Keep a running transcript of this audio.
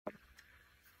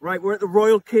Right, we're at the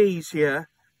Royal Quays here,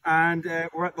 and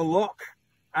we're at the lock,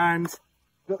 and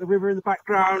we've got the river in the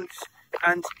background,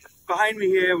 and behind me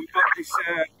here we've got this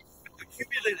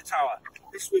accumulator tower.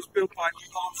 This was built by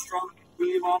William Armstrong.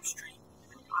 William Armstrong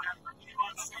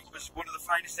was one of the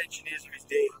finest engineers of his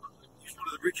day. He was one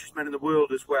of the richest men in the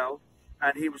world as well,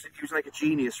 and he was like a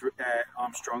genius,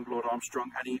 Armstrong, Lord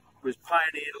Armstrong, and he was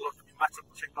pioneered a lot of pneumatic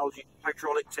technology,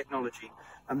 hydraulic technology,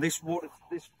 and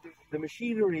the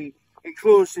machinery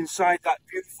enclosed inside that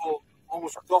beautiful,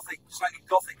 almost slightly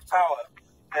gothic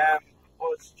tower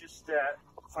was just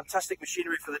fantastic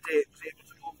machinery for the day. It was able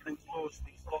to open and close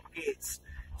these lock gates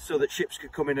so that ships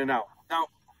could come in and out. Now,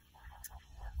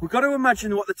 we've got to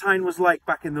imagine what the Tyne was like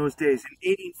back in those days.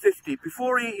 In 1850,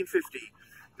 before 1850,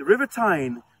 the River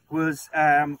Tyne was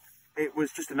it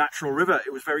was just a natural river.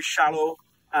 It was very shallow,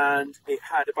 and it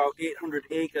had about 800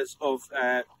 acres of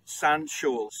sand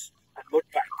shoals and mud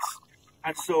banks.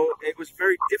 And so it was a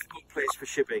very difficult place for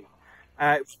shipping.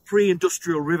 It was a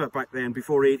pre-industrial river back then,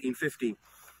 before 1850.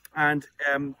 And,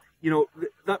 you know,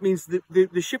 that means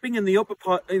the shipping in the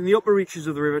upper reaches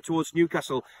of the river towards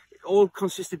Newcastle, it all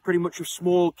consisted pretty much of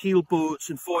small keel boats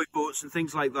and foy boats and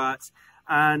things like that.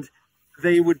 And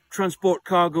they would transport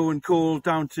cargo and coal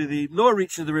down to the lower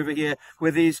reaches of the river here, where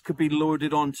these could be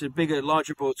loaded onto bigger,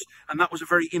 larger boats. And that was a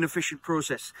very inefficient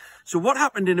process. So what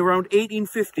happened in around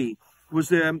 1850 was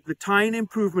the Tyne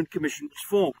Improvement Commission was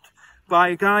formed by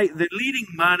a guy. The leading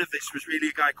man of this was really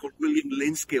a guy called William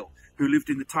Linskill, who lived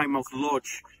in the Tynemouth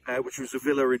Lodge, which was a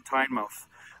villa in Tynemouth.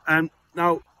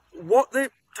 Now, what the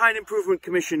Tyne Improvement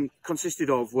Commission consisted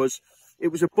of was, it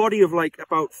was a body of like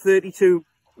about 32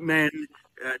 men.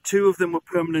 2 of them were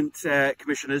permanent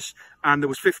commissioners, and there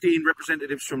was 15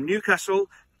 representatives from Newcastle,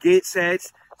 Gateshead,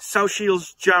 South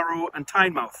Shields, Jarrow and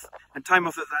Tynemouth. And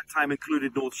Tynemouth at that time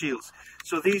included North Shields.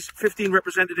 So these 15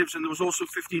 representatives, and there was also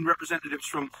 15 representatives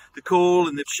from the coal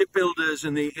and the shipbuilders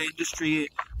and the industry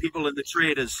people and the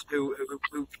traders who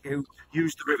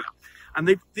used the river. And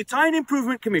the Tyne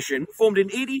Improvement Commission, formed in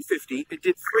 1850, it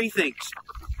did 3 things.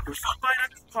 It was formed by an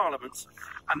Act of Parliament,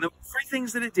 and the 3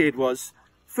 things that it did was,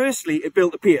 firstly, it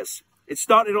built the piers. It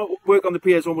started work on the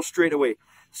piers almost straight away.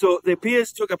 So the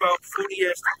piers took about 40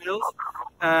 years to build,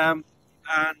 and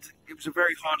it was a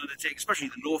very hard undertaking, especially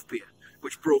the North Pier,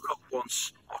 which broke up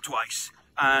once or twice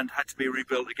and had to be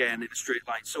rebuilt again in a straight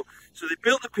line. So they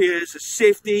built the piers as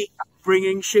safety,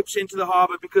 bringing ships into the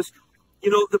harbour, because, you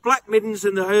know, the Black Middens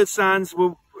and the Herd Sands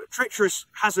were treacherous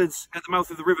hazards at the mouth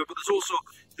of the river, but there's also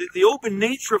the open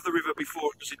nature of the river before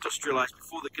it was industrialised,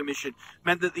 before the commission,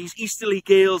 meant that these easterly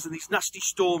gales and these nasty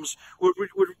storms would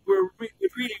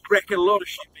really wreck a lot of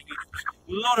shipping.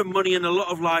 A lot of money and a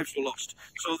lot of lives were lost.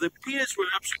 So the piers were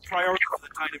an absolute priority for the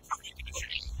Tyne Improvement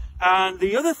Commission. And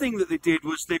the other thing that they did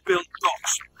was they built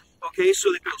docks. Okay,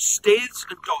 so they built staiths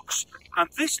and docks. And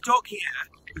this dock here,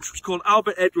 which was called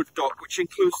Albert Edward Dock, which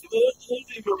includes all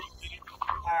the marine,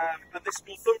 and this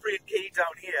Northumbrian quay down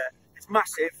here, it's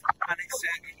massive, and it's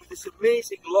with this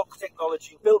amazing lock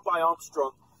technology built by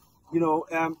Armstrong. You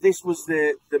know, this was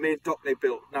the main dock they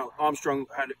built. Now, Armstrong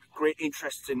had great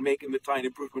interests in making the Tyne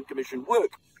Improvement Commission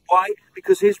work. Why?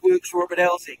 Because his works were up at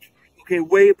Elswick, okay,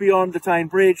 way beyond the Tyne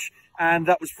Bridge, and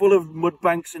that was full of mud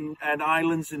banks and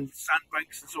islands and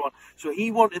sandbanks and so on. So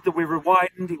he wanted the river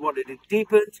widened, he wanted it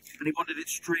deepened, and he wanted it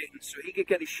straightened, so he could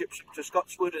get his ships up to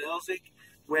Scotswood and Elswick,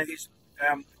 where his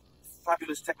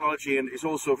fabulous technology, and is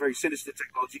also very sinister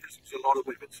technology, because there's a lot of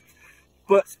women.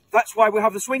 But that's why we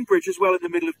have the swing bridge as well in the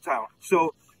middle of town.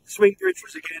 So the swing bridge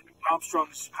was again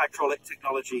Armstrong's hydraulic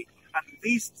technology, and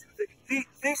this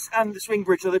and the swing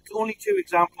bridge are the only 2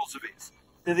 examples of it.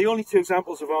 They're the only 2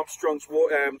 examples of Armstrong's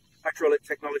hydraulic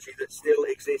technology that still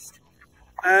exist.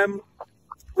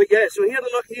 But yeah, so he had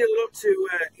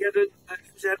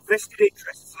vested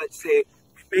interests, let's say, in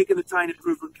making the Tyne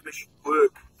Improvement Commission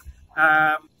work.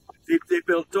 They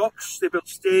built docks, they built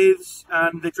staiths,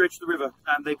 and they dredged the river,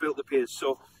 and they built the piers.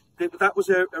 So that was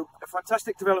a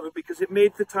fantastic development, because it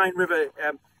made the Tyne River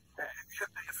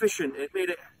efficient. It made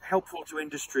it helpful to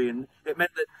industry, and it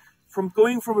meant that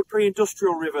going from a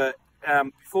pre-industrial river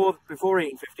before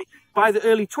 1850, by the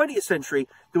early 20th century,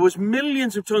 there was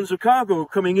millions of tons of cargo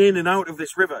coming in and out of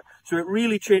this river. So it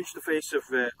really changed the face of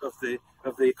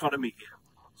the economy here.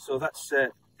 So that's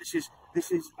this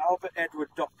is Albert Edward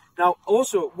Dock. Now,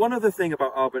 also, one other thing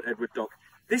about Albert Edward Dock,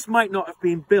 this might not have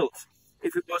been built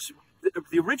if it was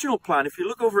the original plan. If you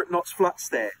look over at Knott's Flats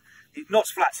there,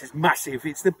 Knott's Flats is massive.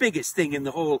 It's the biggest thing in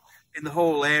the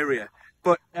whole area.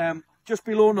 But just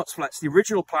below Knott's Flats, the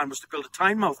original plan was to build a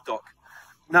Tynemouth dock.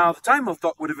 Now, the Tynemouth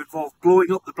dock would have involved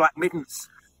blowing up the Black Middens.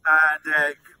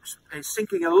 and is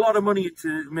sinking a lot of money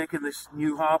into making this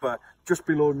new harbour just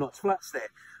below Knott's Flats there.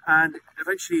 And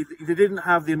eventually they didn't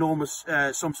have the enormous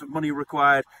sums of money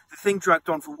required. The thing dragged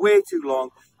on for way too long,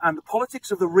 and the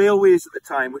politics of the railways at the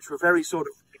time, which were very sort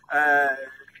of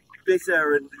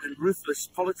bitter and ruthless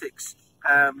politics,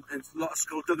 and a lot of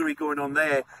skullduggery going on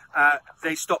there,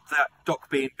 they stopped that dock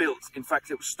being built. In fact,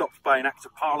 it was stopped by an Act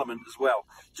of Parliament as well,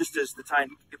 just as the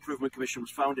Tyne Improvement Commission was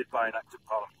founded by an Act of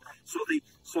Parliament.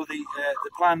 So the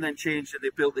plan then changed, and they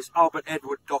built this Albert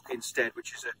Edward dock instead,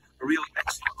 which is a really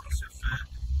excellent piece of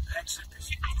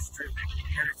industrial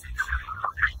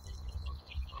heritage.